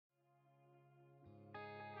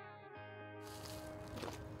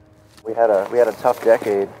We had a tough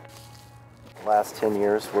decade, the last 10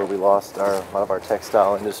 years, where we lost a lot of our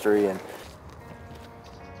textile industry and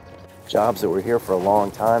jobs that were here for a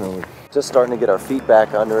long time, and we're just starting to get our feet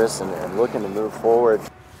back under us and looking to move forward.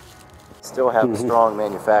 Still have a strong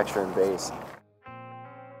manufacturing base.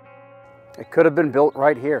 It could have been built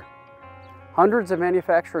right here. Hundreds of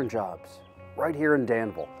manufacturing jobs right here in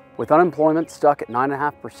Danville. With unemployment stuck at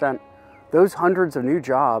 9.5%, those hundreds of new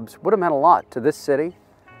jobs would have meant a lot to this city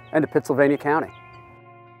and to Pittsylvania County.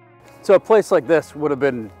 So a place like this would have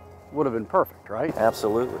been perfect, right?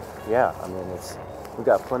 Absolutely, yeah. I mean, we've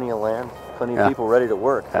got plenty of land, plenty of people ready to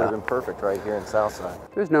work. It would have been perfect right here in Southside.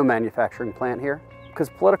 There's no manufacturing plant here because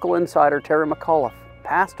political insider Terry McAuliffe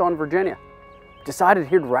passed on Virginia, decided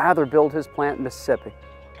he'd rather build his plant in Mississippi,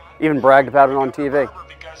 even bragged about it on TV.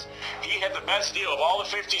 Because he had the best deal of all the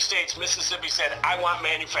 50 states. Mississippi said, I want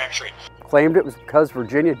manufacturing. Claimed it was because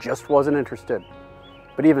Virginia just wasn't interested.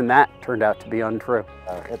 But even that turned out to be untrue.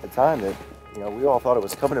 At the time, we all thought it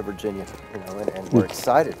was coming to Virginia, and we're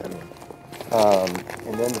excited. I mean,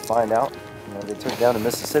 and then to find out, they took it down to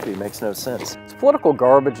Mississippi makes no sense. It's political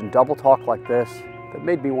garbage and double talk like this that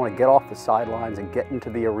made me want to get off the sidelines and get into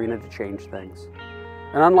the arena to change things.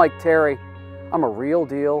 And unlike Terry, I'm a real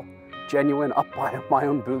deal, genuine, up by my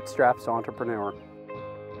own bootstraps entrepreneur.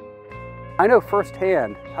 I know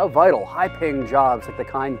firsthand how vital high-paying jobs like the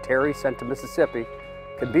kind Terry sent to Mississippi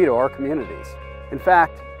can be to our communities. In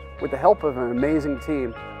fact, with the help of an amazing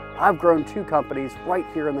team, I've grown 2 companies right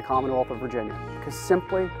here in the Commonwealth of Virginia, because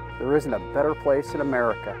simply there isn't a better place in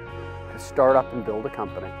America to start up and build a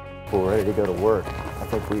company. We're ready to go to work. I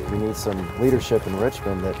think we need some leadership in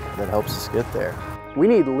Richmond that helps us get there. We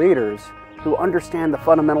need leaders who understand the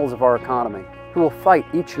fundamentals of our economy, who will fight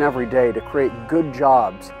each and every day to create good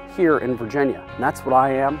jobs here in Virginia. And that's what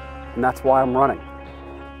I am, and that's why I'm running.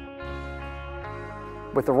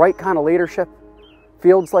 With the right kind of leadership,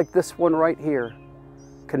 fields like this one right here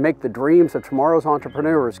can make the dreams of tomorrow's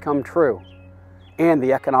entrepreneurs come true and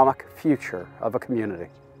the economic future of a community.